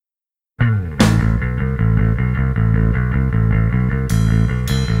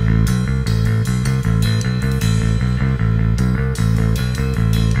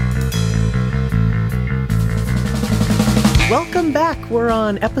We're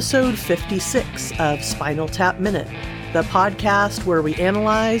on episode 56 of Spinal Tap Minute, the podcast where we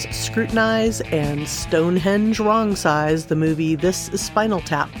analyze, scrutinize, and Stonehenge wrong size the movie This is Spinal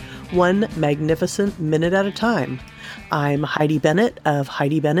Tap, one magnificent minute at a time. I'm Heidi Bennett of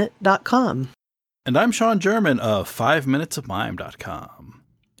HeidiBennett.com. And I'm Sean German of 5minutesofmime.com.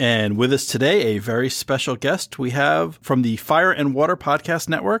 And with us today, a very special guest we have from the Fire and Water Podcast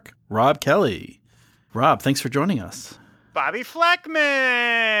Network, Rob Kelly. Rob, thanks for joining us. Bobby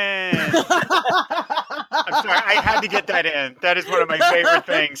Fleckman! I'm sorry, I had to get that in. That is one of my favorite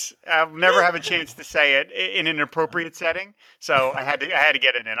things. I'll never have a chance to say it in an appropriate setting, so I had to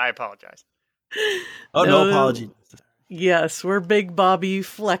get it in. I apologize. Oh, no apology. Yes, we're big Bobby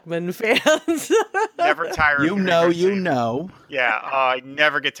Fleckman fans. Never tired. You know. Yeah, I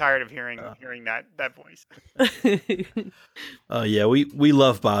never get tired of hearing that voice. Yeah, we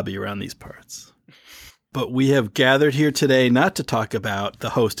love Bobby around these parts. But we have gathered here today not to talk about the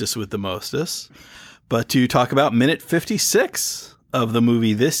hostess with the mostess, but to talk about minute 56 of the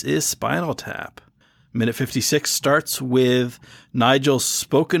movie This is Spinal Tap. Minute 56 starts with Nigel's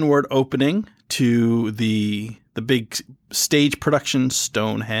spoken word opening to the big stage production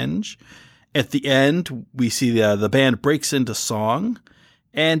Stonehenge. At the end, we see the band breaks into song,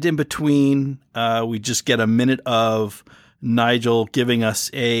 and in between, we just get a minute of Nigel giving us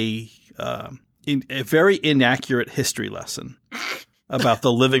a very inaccurate history lesson about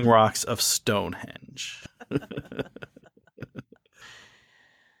the living rocks of Stonehenge.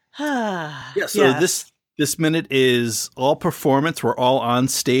 This minute is all performance. We're all on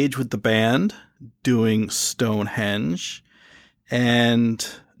stage with the band doing Stonehenge. And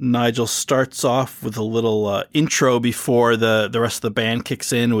Nigel starts off with a little intro before the rest of the band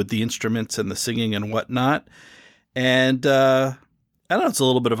kicks in with the instruments and the singing and whatnot. And I don't know, it's a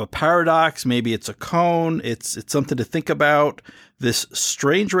little bit of a paradox. Maybe it's a cone. It's something to think about. This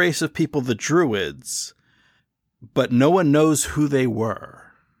strange race of people, the Druids, but no one knows who they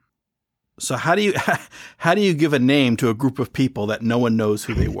were. So how do you give a name to a group of people that no one knows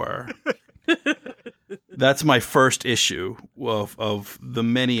who they were? That's my first issue of the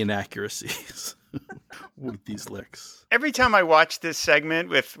many inaccuracies with these licks. Every time I watch this segment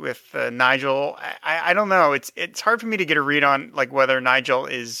with Nigel, I don't know. It's hard for me to get a read on like whether Nigel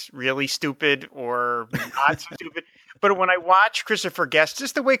is really stupid or not so stupid. But when I watch Christopher Guest,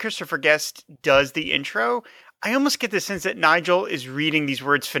 just the way Christopher Guest does the intro, I almost get the sense that Nigel is reading these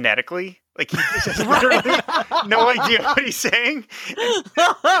words phonetically. Like he just has literally no idea what he's saying. And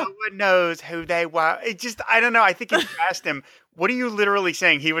no one knows who they were. I don't know. I think if you asked him, what are you literally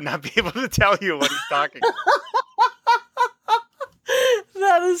saying? He would not be able to tell you what he's talking about.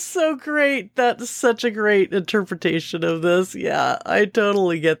 That is so great. That's such a great interpretation of this. Yeah, I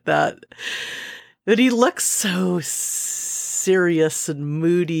totally get that. But he looks so serious and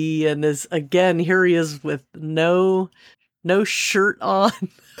moody, and here he is with no shirt on.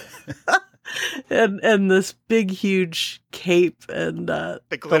 and this big huge cape and the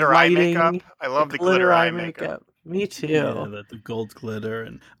glitter eye makeup. I love the glitter eye makeup. Me too. Yeah, the gold glitter,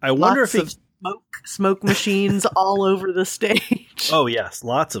 and I wonder if he's smoke machines all over the stage. Oh yes,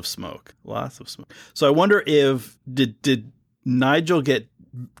 lots of smoke. So I wonder if did Nigel get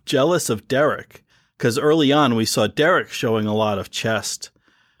jealous of Derek? Because early on we saw Derek showing a lot of chest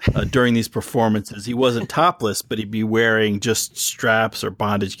during these performances. He wasn't topless, but he'd be wearing just straps or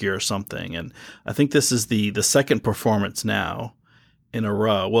bondage gear or something. And I think this is the second performance now in a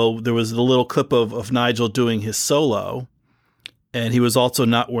row. Well, there was the little clip of Nigel doing his solo, and he was also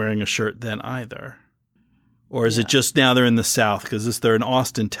not wearing a shirt then either. Or is it just now they're in the South? Because they're in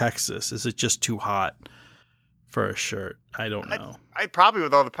Austin, Texas. Is it just too hot for a shirt? I don't know. I probably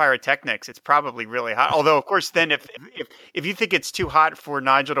with all the pyrotechnics, it's probably really hot. Although, of course, then if you think it's too hot for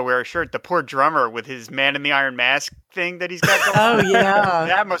Nigel to wear a shirt, the poor drummer with his Man in the Iron Mask thing that he's got going on. Oh, yeah.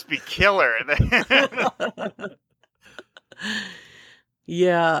 That must be killer.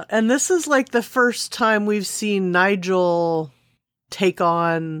 Yeah, and this is like the first time we've seen Nigel take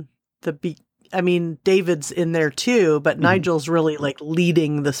on David's in there too, but Nigel's really like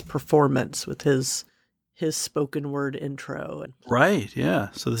leading this performance with his spoken word intro. Right, yeah.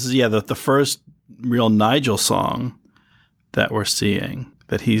 So this is the first real Nigel song that we're seeing,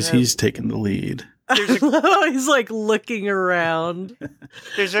 that he's taken the lead. He's like looking around.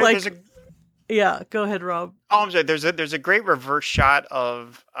 Yeah, go ahead, Rob. Oh, I'm sorry. There's a great reverse shot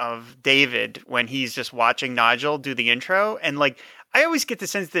of David when he's just watching Nigel do the intro, and like I always get the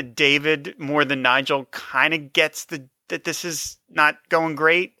sense that David more than Nigel kind of gets that this is not going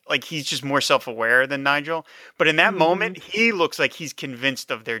great. Like he's just more self-aware than Nigel. But in that moment, he looks like he's convinced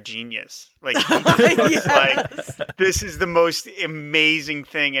of their genius. Like he just looks like this is the most amazing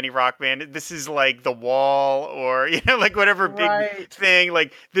thing any rock band. This is like The Wall or like whatever big thing.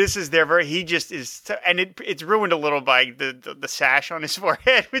 Like this is he just is, and it's ruined a little by the sash on his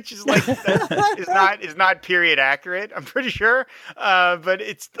forehead, which is like is not period accurate. I'm pretty sure, but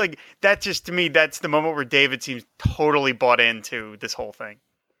it's like that. Just to me, that's the moment where David seems totally bought into this whole thing.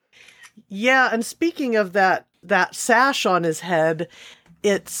 Yeah, and speaking of that sash on his head,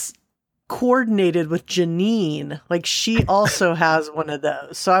 it's coordinated with Janine. Like she also has one of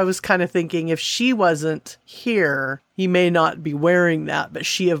those. So I was kind of thinking if she wasn't here, he may not be wearing that, but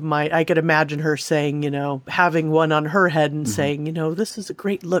I could imagine her saying, having one on her head and saying, this is a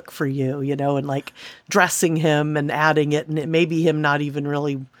great look for you, and like dressing him and adding it. And it may be him not even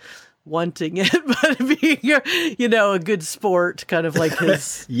really wanting it, but being a good sport, kind of like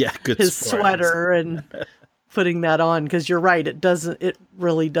his his sweater and putting that on, because you're right, it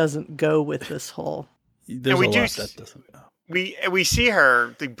really doesn't go with this whole. There's a lot that doesn't go. We see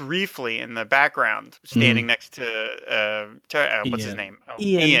her briefly in the background standing next to what's his name?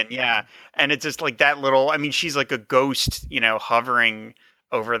 Ian. Yeah, and it's just like that little. I mean, she's like a ghost, hovering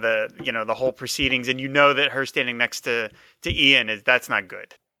over the whole proceedings, and that her standing next to Ian that's not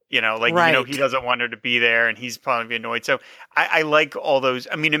good. He doesn't want her to be there, and he's probably annoyed. So I like all those.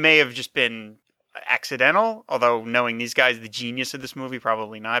 I mean, it may have just been accidental, although knowing these guys, the genius of this movie,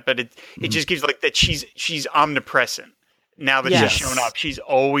 probably not. But it just gives like that she's omnipresent. Now that she's shown up, she's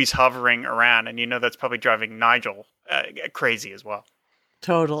always hovering around, and that's probably driving Nigel crazy as well.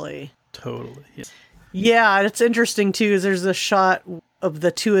 Totally. Yeah. Yeah, and it's interesting too, is there's a shot of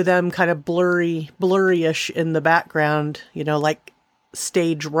the two of them kind of blurryish in the background, like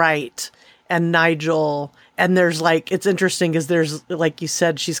stage right, and Nigel, and there's like, it's interesting because there's, like you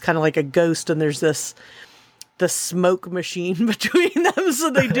said, she's kind of like a ghost, and there's the smoke machine between them, so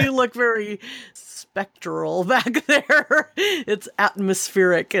they do look very spectral back there. It's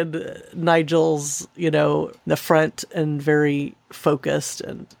atmospheric, and Nigel's the front and very focused,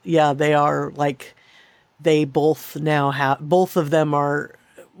 and they are like, they both now have, both of them are,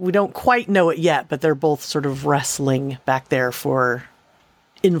 we don't quite know it yet, but they're both sort of wrestling back there for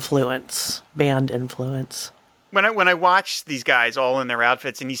band influence. When I watch these guys all in their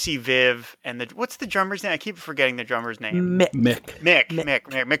outfits, and you see Viv and what's the drummer's name? I keep forgetting the drummer's name. Mick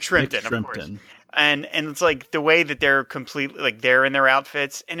Shrimpton, of course. And it's like the way that they're completely like they're in their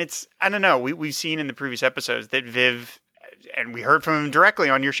outfits, and it's, I don't know. We've seen in the previous episodes that Viv, and we heard from him directly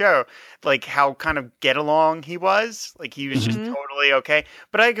on your show, like how kind of get along he was. Like he was just totally okay.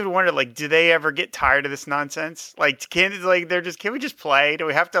 But I could wonder, like, do they ever get tired of this nonsense? Like, can we just play? Do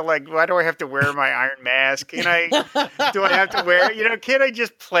we have to why do I have to wear my iron mask? Do I have to wear, can't I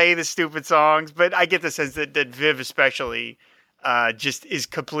just play the stupid songs? But I get the sense that Viv especially just is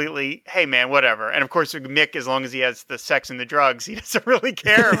completely, hey man, whatever. And of course, Mick, as long as he has the sex and the drugs, he doesn't really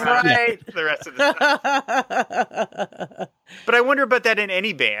care about the rest of the stuff. But I wonder about that in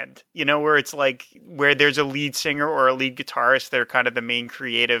any band, where it's like, where there's a lead singer or a lead guitarist, they're kind of the main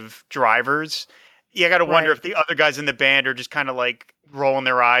creative drivers. You got to wonder if the other guys in the band are just kind of like rolling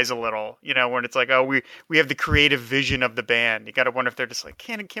their eyes a little, when it's like, oh, we have the creative vision of the band. You got to wonder if they're just like,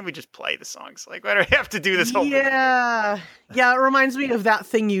 can we just play the songs? Like, why do we have to do this whole thing? Yeah, it reminds me of That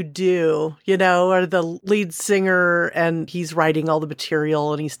Thing You Do, or the lead singer, and he's writing all the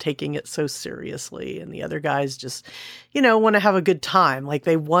material and he's taking it so seriously, and the other guys just, want to have a good time. Like,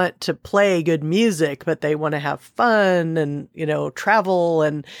 they want to play good music, but they want to have fun and, travel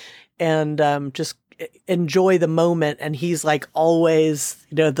and just enjoy the moment. And he's like always,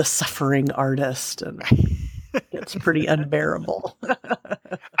 the suffering artist, and it's pretty unbearable.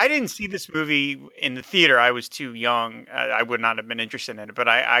 I didn't see this movie in the theater. I was too young. I would not have been interested in it, but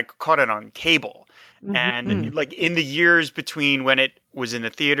I caught it on cable. And like in the years between when it was in the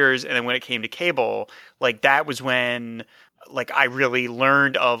theaters and then when it came to cable, like that was when like I really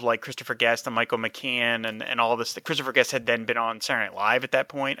learned of like Christopher Guest and Michael McCann and all this. Christopher Guest had then been on Saturday Night Live at that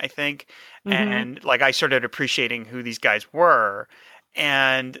point, I think. And like I started appreciating who these guys were.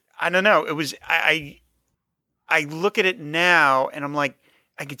 And I don't know, it was, I look at it now and I'm like,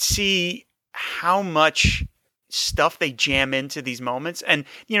 I could see how much stuff they jam into these moments. And,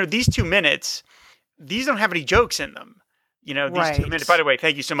 these 2 minutes, these don't have any jokes in them. These 2 minutes, by the way,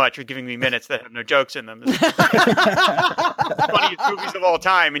 thank you so much for giving me minutes that have no jokes in them. This is the funniest movies of all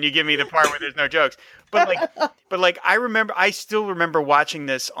time, and you give me the part where there's no jokes. But I still remember watching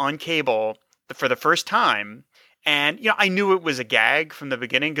this on cable for the first time, And, I knew it was a gag from the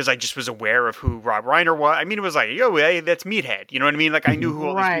beginning because I just was aware of who Rob Reiner was. I mean, it was like, hey, that's Meathead. You know what I mean? Like, I knew who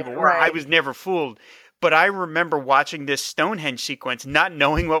all these people were. I was never fooled. But I remember watching this Stonehenge sequence, not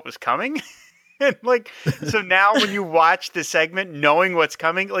knowing what was coming. And so now when you watch the segment, knowing what's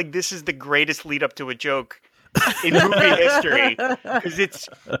coming, this is the greatest lead up to a joke in movie history, because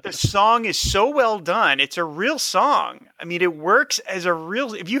the song is so well done. It's a real song. I mean, it works as a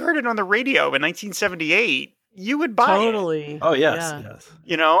real. If you heard it on the radio in 1978, you would buy it. Oh yes, yes. And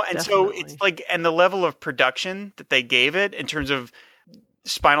definitely. So it's and the level of production that they gave it in terms of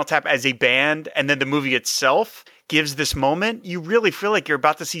Spinal Tap as a band, and then the movie itself gives this moment. You really feel like you're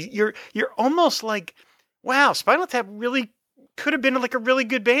about to see. You're almost like, wow, Spinal Tap really could have been a really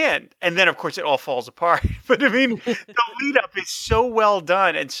good band. And then, of course, it all falls apart. But I mean, the lead up is so well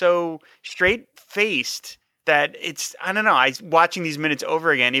done and so straight faced that it's, I don't know, watching these minutes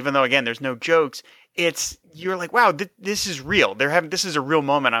over again, even though, again, there's no jokes, you're like, wow, this is real. This is a real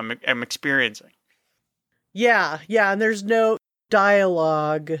moment I'm experiencing. Yeah. And there's no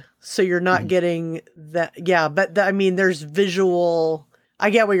dialogue, so you're not getting that. Yeah. But I mean, there's visual, I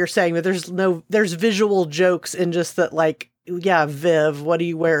get what you're saying, but there's visual jokes in just that, Viv, what are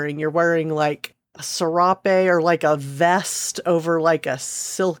you wearing? You're wearing a serape or a vest over a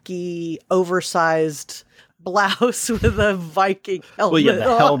silky, oversized blouse with a Viking helmet. Well, yeah,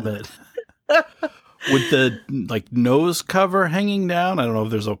 the helmet. With the nose cover hanging down. I don't know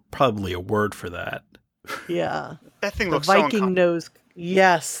if there's probably a word for that. Yeah. That thing the looks Viking nose.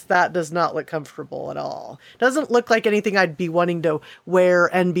 Yes, that does not look comfortable at all. Doesn't look like anything I'd be wanting to wear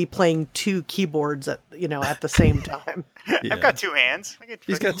and be playing two keyboards at the same time. Yeah. I've got two hands.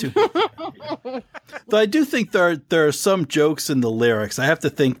 He's got two hands. Though I do think there are some jokes in the lyrics. I have to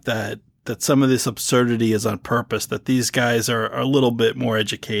think that some of this absurdity is on purpose, that these guys are a little bit more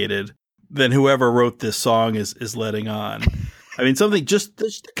educated than whoever wrote this song is letting on. I mean, just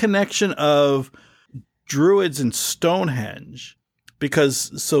the connection of Druids and Stonehenge.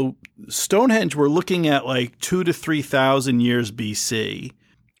 Because Stonehenge, we're looking at 2,000 to 3,000 years BC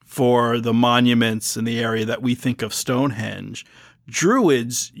for the monuments in the area that we think of Stonehenge.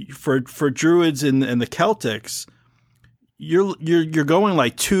 Druids, for Druids and the Celtics, you're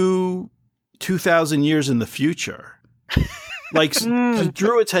going 2,000 years in the future. The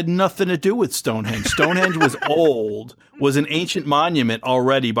Druids had nothing to do with Stonehenge. Stonehenge was old, was an ancient monument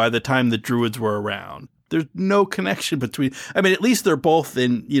already by the time the Druids were around. There's no connection between. I mean, at least they're both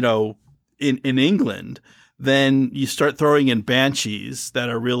in England. Then you start throwing in banshees that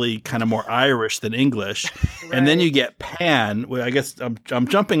are really kind of more Irish than English, right. And then you get Pan. Well, I guess I'm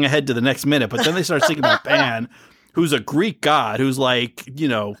jumping ahead to the next minute, but then they start singing about Pan, who's a Greek god, who's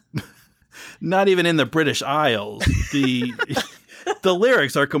not even in the British Isles. The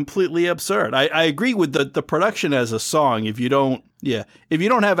lyrics are completely absurd. I agree with the production as a song. If you don't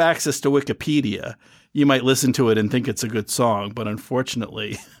have access to Wikipedia, you might listen to it and think it's a good song, but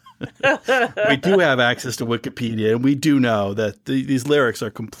unfortunately, we do have access to Wikipedia, and we do know that these lyrics are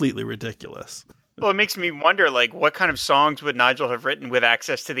completely ridiculous. Well, it makes me wonder, what kind of songs would Nigel have written with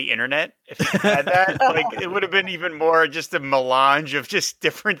access to the internet if he had that? It would have been even more just a melange of just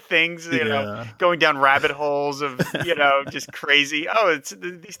different things, you know, going down rabbit holes of, just crazy. Oh,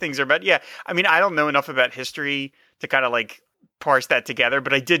 these things are about, yeah. I mean, I don't know enough about history to kind of parse that together,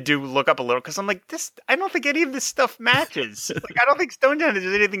 but I did look up a little because I'm I don't think any of this stuff matches. I don't think Stonehenge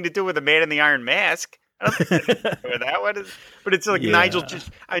has anything to do with the Man in the Iron Mask. I don't think that. But it's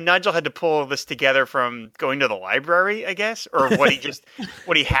Nigel had to pull this together from going to the library, I guess, or what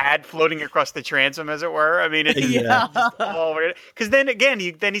he had floating across the transom, as it were. I mean, because then again,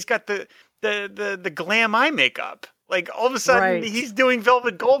 he's got the glam eye makeup. All of a sudden, he's doing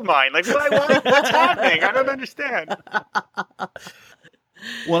Velvet Goldmine. What's happening? I don't understand.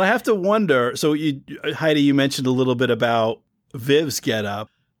 Well, I have to wonder. So, Heidi, you mentioned a little bit about Viv's getup.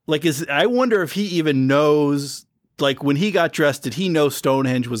 I wonder if he even knows. When he got dressed, did he know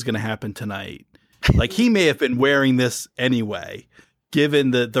Stonehenge was going to happen tonight? He may have been wearing this anyway,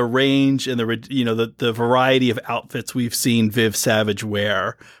 given the range and the variety of outfits we've seen Viv Savage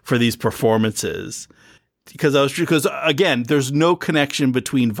wear for these performances. Because again, there's no connection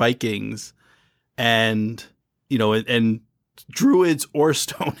between Vikings and Druids or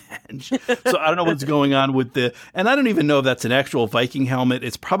Stonehenge. So I don't know what's going on with and I don't even know if that's an actual Viking helmet.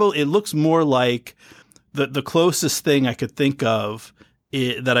 It looks more like the closest thing I could think of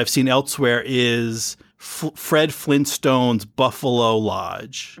that I've seen elsewhere is Fred Flintstone's Buffalo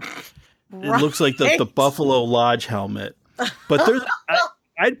Lodge. Right. It looks like the Buffalo Lodge helmet. But there's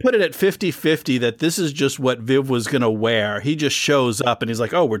I'd put it at 50-50 that this is just what Viv was going to wear. He just shows up and he's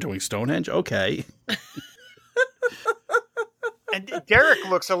like, oh, we're doing Stonehenge? Okay. And Derek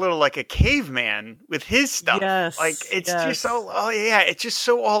looks a little like a caveman with his stuff. Yes, like it's yes. just it's just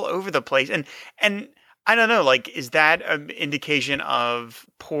so all over the place. And I don't know, like, is that an indication of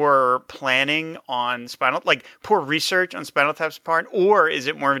poor planning on poor research on Spinal Tap's part, or is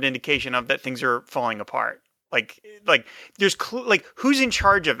it more of an indication of that things are falling apart? Like there's who's in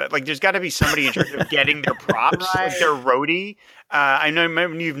charge of it? Like, there's got to be somebody in charge of getting their props, like their roadie. I know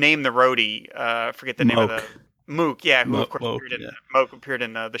you've named the roadie. Forget the name of the. Mook, yeah, who of course appeared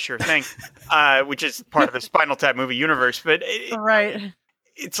in The Sure Thing, which is part of the Spinal Tap movie universe. But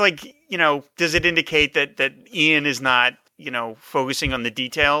it's like, does it indicate that Ian is not, focusing on the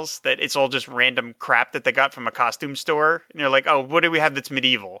details, that it's all just random crap that they got from a costume store? And you're like, oh, what do we have that's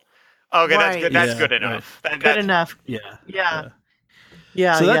medieval? Okay, that's good. That's good enough. Right. Good enough. Yeah.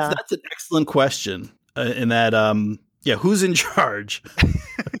 So that's an excellent question. In that, who's in charge?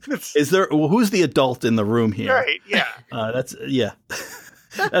 Who's the adult in the room here? Right. Yeah.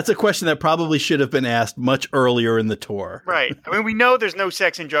 That's a question that probably should have been asked much earlier in the tour. Right. I mean, we know there's no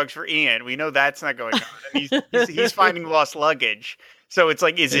sex and drugs for Ian. We know that's not going on. And he's finding lost luggage. So it's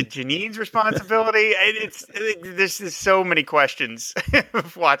like, is it Janine's responsibility? There's so many questions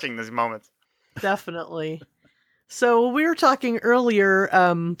of watching these moments. Definitely. So we were talking earlier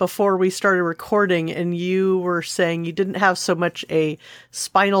before we started recording, and you were saying you didn't have so much a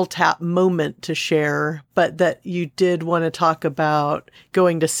Spinal Tap moment to share, but that you did want to talk about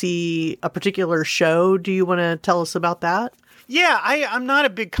going to see a particular show. Do you want to tell us about that? Yeah, I'm not a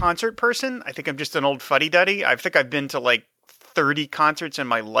big concert person. I think I'm just an old fuddy-duddy. I think I've been to like 30 concerts in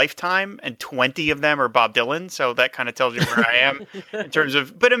my lifetime, and 20 of them are Bob Dylan. So that kind of tells you where I am in terms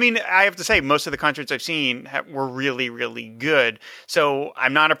of, but I mean, I have to say most of the concerts I've seen were really, really good. So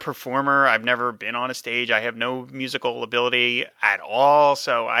I'm not a performer. I've never been on a stage. I have no musical ability at all.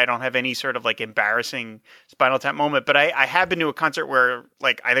 So I don't have any sort of like embarrassing Spinal Tap moment, but I have been to a concert where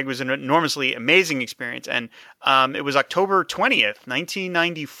like, I think it was an enormously amazing experience. And it was October 20th,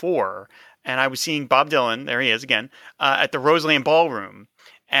 1994. And I was seeing Bob Dylan, there he is again, at the Roseland Ballroom.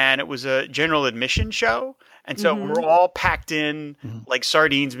 And it was a general admission show. And so we're all packed in like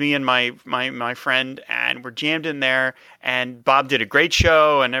sardines, me and my friend, and we're jammed in there. And Bob did a great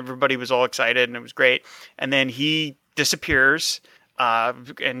show, and everybody was all excited, and it was great. And then he disappears,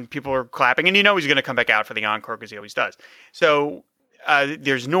 and people are clapping. And he's going to come back out for the encore because he always does. So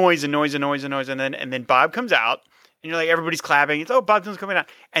there's noise and noise and noise and noise. And then Bob comes out. And you're like, everybody's clapping. It's, oh, Bob Dylan's coming out.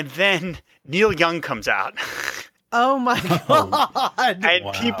 And then Neil Young comes out. Oh, my God.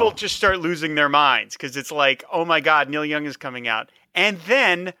 And people just start losing their minds because it's like, oh, my God, Neil Young is coming out. And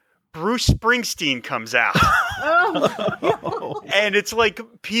then Bruce Springsteen comes out. And it's like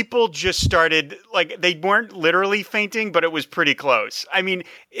people just started, like, they weren't literally fainting, but it was pretty close. I mean,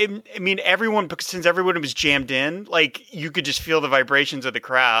 everyone, because since everyone was jammed in, like, you could just feel the vibrations of the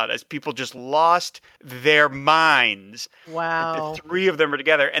crowd as people just lost their minds. Wow. The three of them were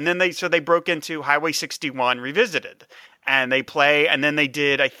together. And then they broke into Highway 61 Revisited. And they play, and then they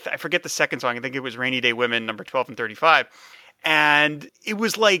did, I forget the second song. I think it was Rainy Day Women, number 12 and 35. And it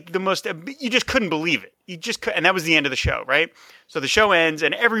was like the most, you just couldn't believe it. You just couldn't, and that was the end of the show, right? So the show ends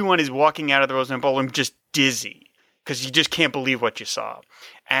and everyone is walking out of the Roseland Ballroom just dizzy because you just can't believe what you saw.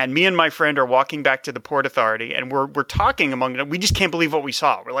 And me and my friend are walking back to the Port Authority and we're talking among them. We just can't believe what we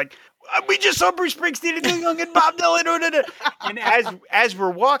saw. We're like, we just saw Bruce Springsteen and Neil Young and Bob Dylan. And as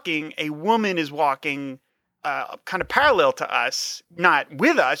we're walking, a woman is walking kind of parallel to us, not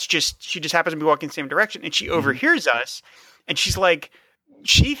with us, she just happens to be walking the same direction, and she overhears us. And she's like,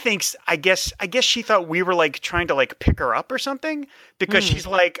 she thinks, I guess she thought we were like trying to like pick her up or something, because she's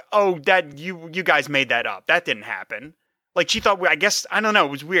like, oh, that you guys made that up. That didn't happen. Like she thought, I don't know.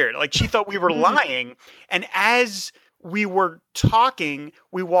 It was weird. Like she thought we were lying. And as we were talking,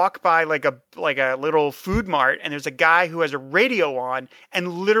 we walk by like a little food mart, and there's a guy who has a radio on, and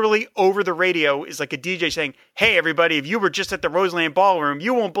literally over the radio is like a DJ saying, hey, everybody, if you were just at the Roseland Ballroom,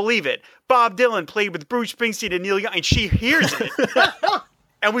 you won't believe it. Bob Dylan played with Bruce Springsteen and Neil Young, and she hears it.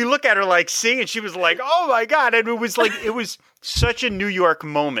 And we look at her like, see, and she was like, oh my God. And it was such a New York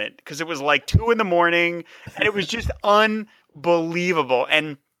moment because it was like 2 a.m. and it was just unbelievable.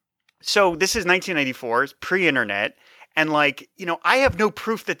 And so this is 1994, it's pre-internet. And like, I have no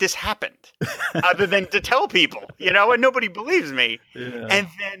proof that this happened other than to tell people, and nobody believes me. Yeah. And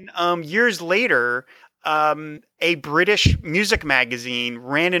then years later, a British music magazine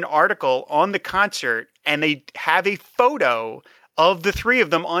ran an article on the concert, and they have a photo of the three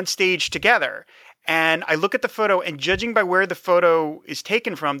of them on stage together. And I look at the photo, and judging by where the photo is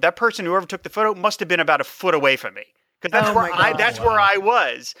taken from, that person, whoever took the photo, must have been about a foot away from me. Because that's where I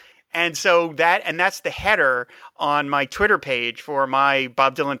was. And so that's the header on my Twitter page for my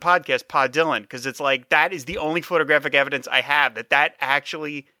Bob Dylan podcast, Pod Dylan, because it's like that is the only photographic evidence I have that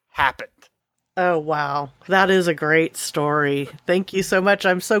actually happened. Oh, wow. That is a great story. Thank you so much.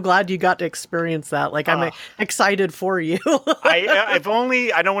 I'm so glad you got to experience that. Like, I'm excited for you. If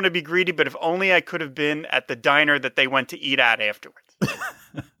only, I don't want to be greedy, but if only I could have been at the diner that they went to eat at afterwards.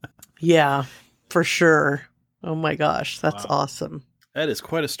 Yeah, for sure. Oh my gosh. That's awesome. That is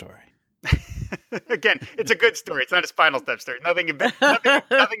quite a story. Again, it's a good story. It's not a Spinal Tap story. Nothing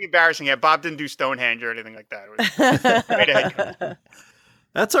embarrassing yet. Bob didn't do Stonehenge or anything like that.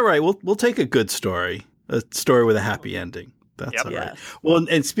 That's all right. We'll take a good story, a story with a happy ending. That's all right. Well,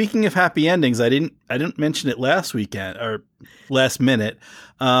 and speaking of happy endings, I didn't mention it last weekend or last minute.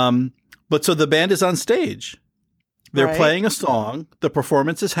 But so the band is on stage. They're playing a song. The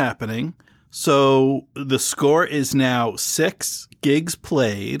performance is happening. So the score is now 6 gigs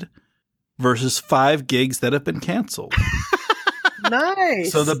played versus 5 gigs that have been canceled.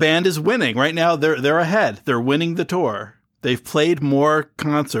 Nice. So the band is winning. Right now they're ahead. They're winning the tour. They've played more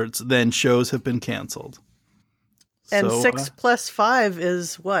concerts than shows have been canceled. And so, 6 plus 5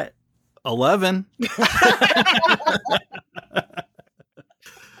 is what? 11.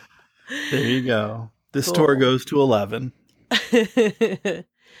 There you go. This tour goes to 11.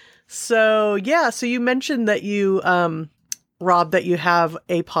 So you mentioned that you, Rob, that you have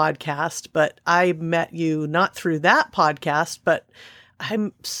a podcast, but I met you not through that podcast, but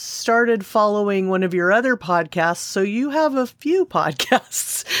I started following one of your other podcasts. So you have a few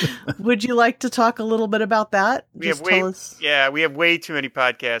podcasts. Would you like to talk a little bit about that? We have way too many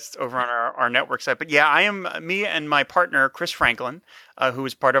podcasts over on our network site. But yeah, me and my partner, Chris Franklin, who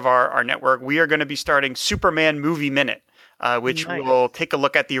is part of our network. We are going to be starting Superman Movie Minute. Which will take a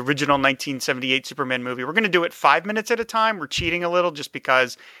look at the original 1978 Superman movie. We're going to do it 5 minutes at a time. We're cheating a little just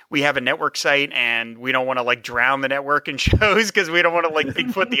because we have a network site and we don't want to like drown the network in shows because we don't want to like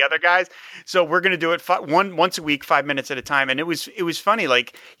Bigfoot the other guys. So we're going to do it once a week, 5 minutes at a time. And it was funny.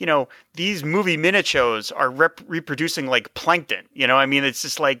 Like, these movie minute shows are reproducing like plankton. I mean, it's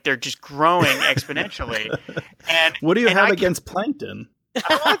just like they're just growing exponentially. And what do you have against plankton?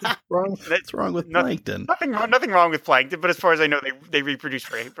 What's wrong with plankton? Nothing wrong with plankton, but as far as I know, they reproduce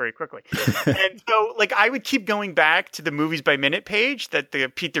very, very quickly. And so, like, I would keep going back to the Movies by Minute page that the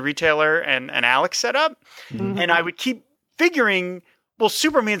Pete the Retailer and Alex set up, and I would keep figuring, well,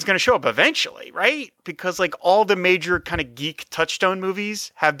 Superman's going to show up eventually, right? Because like all the major kind of geek touchstone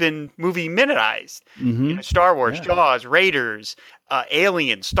movies have been movie minutized. Star Wars, Jaws, Raiders,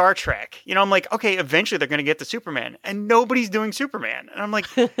 Alien, Star Trek. I'm like, okay, eventually they're going to get to Superman, and nobody's doing Superman. And I'm like,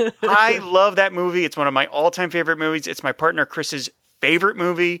 I love that movie. It's one of my all-time favorite movies. It's my partner Chris's favorite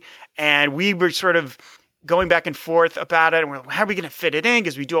movie, and we were sort of going back and forth about it, and we're like, how are we going to fit it in?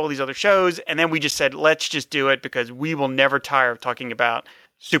 Because we do all these other shows, and then we just said, let's just do it because we will never tire of talking about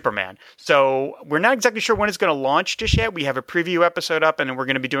Superman. So we're not exactly sure when it's going to launch just yet. We have a preview episode up, and then we're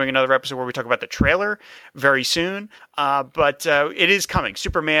going to be doing another episode where we talk about the trailer very soon. But it is coming.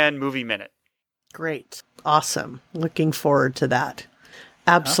 Superman Movie Minute. Great. Awesome. Looking forward to that.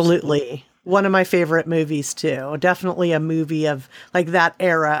 Absolutely. One of my favorite movies, too. Definitely a movie of like that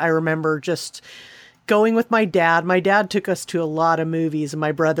era. I remember just going with my dad. My dad took us to a lot of movies, and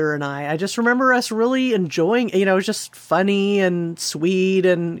my brother and I just remember us really enjoying, it was just funny and sweet.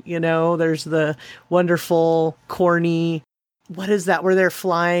 And, there's the wonderful, corny, what is that, where they're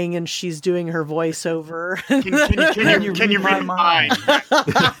flying and she's doing her voiceover. Can you read mine?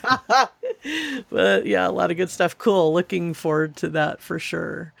 But yeah, a lot of good stuff. Cool. Looking forward to that for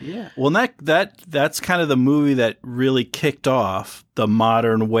sure. Yeah. Well, that's kind of the movie that really kicked off the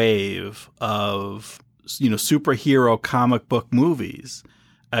modern wave of, superhero comic book movies.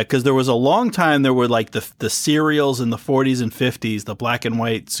 Because there was a long time there were like the serials in the 40s and 50s, the black and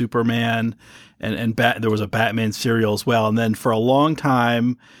white Superman, and there was a Batman serial as well. And then for a long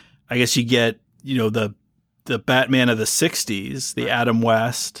time, I guess you get, the Batman of the 60s, the Adam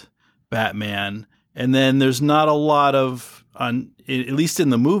West Batman. And then there's not a lot of, at least in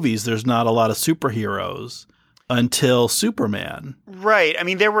the movies, there's not a lot of superheroes until Superman. Right. I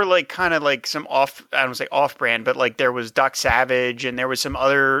mean, there were like kind of like some I don't want to say off-brand, but like there was Doc Savage and there was some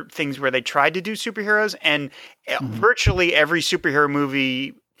other things where they tried to do superheroes, and virtually every superhero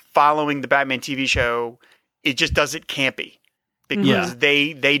movie following the Batman TV show, it just does it campy because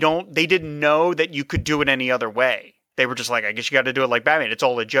they didn't know that you could do it any other way. They were just like, I guess you got to do it like Batman. It's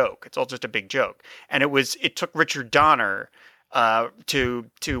all a joke. It's all just a big joke. And it took Richard Donner to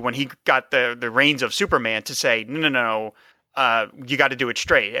when he got the reins of Superman to say, no, you got to do it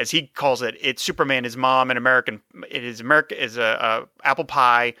straight, as he calls it. It's Superman, his mom, and American. It is America is a apple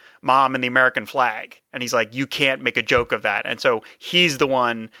pie, mom, and the American flag. And he's like, you can't make a joke of that. And so he's the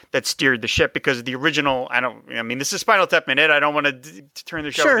one that steered the ship, because the original. This is Spinal Tap Minute. I don't want to turn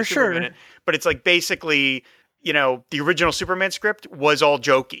the show into Super Minute, but it's like basically, the original Superman script was all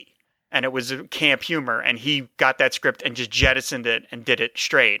jokey. And it was camp humor, and he got that script and just jettisoned it and did it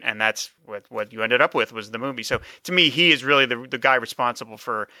straight. And that's what you ended up with, was the movie. So to me, he is really the guy responsible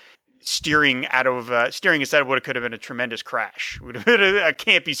for steering us out of what could have been a tremendous crash. It would have been a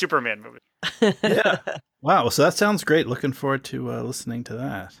campy Superman movie. Yeah. Wow. So that sounds great. Looking forward to listening to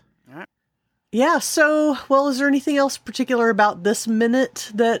that. All right. Yeah. So, is there anything else particular about this minute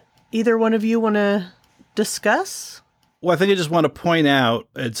that either one of you want to discuss? Well, I think I just want to point out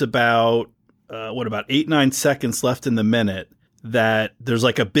it's about 8-9 seconds left in the minute that there's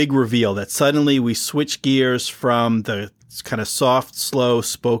like a big reveal that suddenly we switch gears from the kind of soft, slow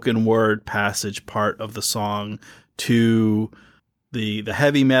spoken word passage part of the song to the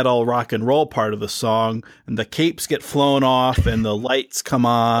heavy metal rock and roll part of the song, and the capes get flown off and the lights come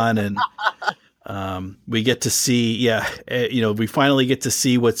on, and we get to see, we finally get to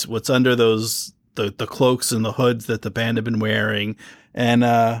see what's under those. The cloaks and the hoods that the band have been wearing, and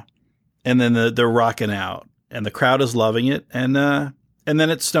then they're rocking out, and the crowd is loving it, and then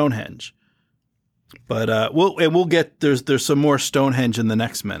it's Stonehenge. But we'll get there's some more Stonehenge in the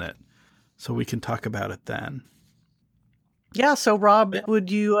next minute, so we can talk about it then. Yeah. So Rob,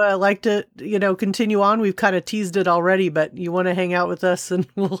 would you like to continue on? We've kind of teased it already, but you want to hang out with us and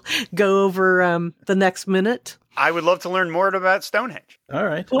we'll go over the next minute? I would love to learn more about Stonehenge. All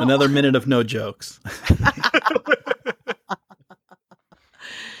right. Cool. Another minute of no jokes.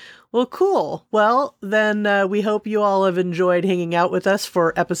 Well, cool. Well, then we hope you all have enjoyed hanging out with us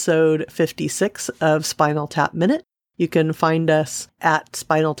for episode 56 of Spinal Tap Minute. You can find us at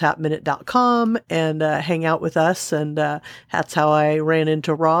spinaltapminute.com and hang out with us. And that's how I ran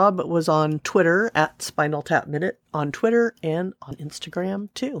into Rob, was on Twitter at Spinal Tap Minute on Twitter and on Instagram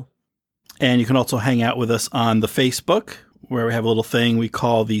too. And you can also hang out with us on the Facebook, where we have a little thing we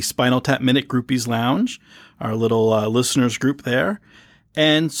call the Spinal Tap Minute Groupies Lounge, our little listeners group there.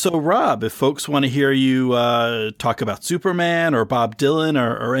 And so, Rob, if folks want to hear you talk about Superman or Bob Dylan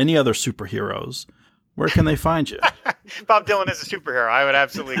or any other superheroes, where can they find you? Bob Dylan is a superhero. I would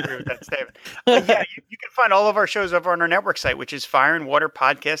absolutely agree with that statement. But yeah, you can find all of our shows over on our network site, which is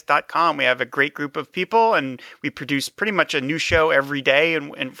fireandwaterpodcast.com. We have a great group of people, and we produce pretty much a new show every day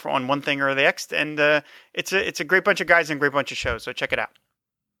and on one thing or the next. And it's a great bunch of guys and a great bunch of shows. So check it out.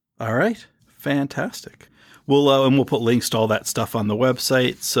 All right. Fantastic. We'll put links to all that stuff on the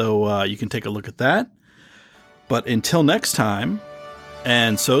website, so you can take a look at that. But until next time,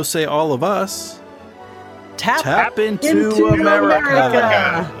 and so say all of us, Tap into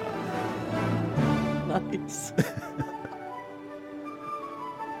America. Nice.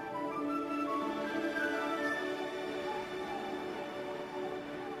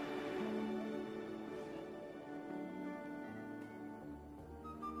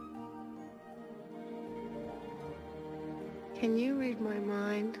 Can you read my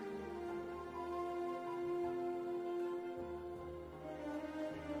mind?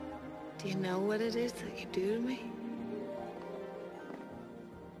 Do you know what it is that you do to me?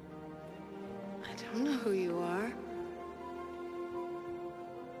 I don't know who you are.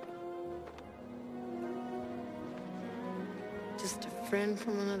 Just a friend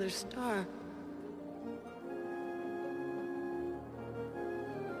from another star.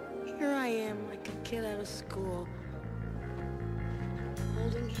 Here I am, like a kid out of school,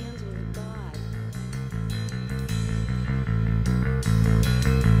 holding hands with a dog.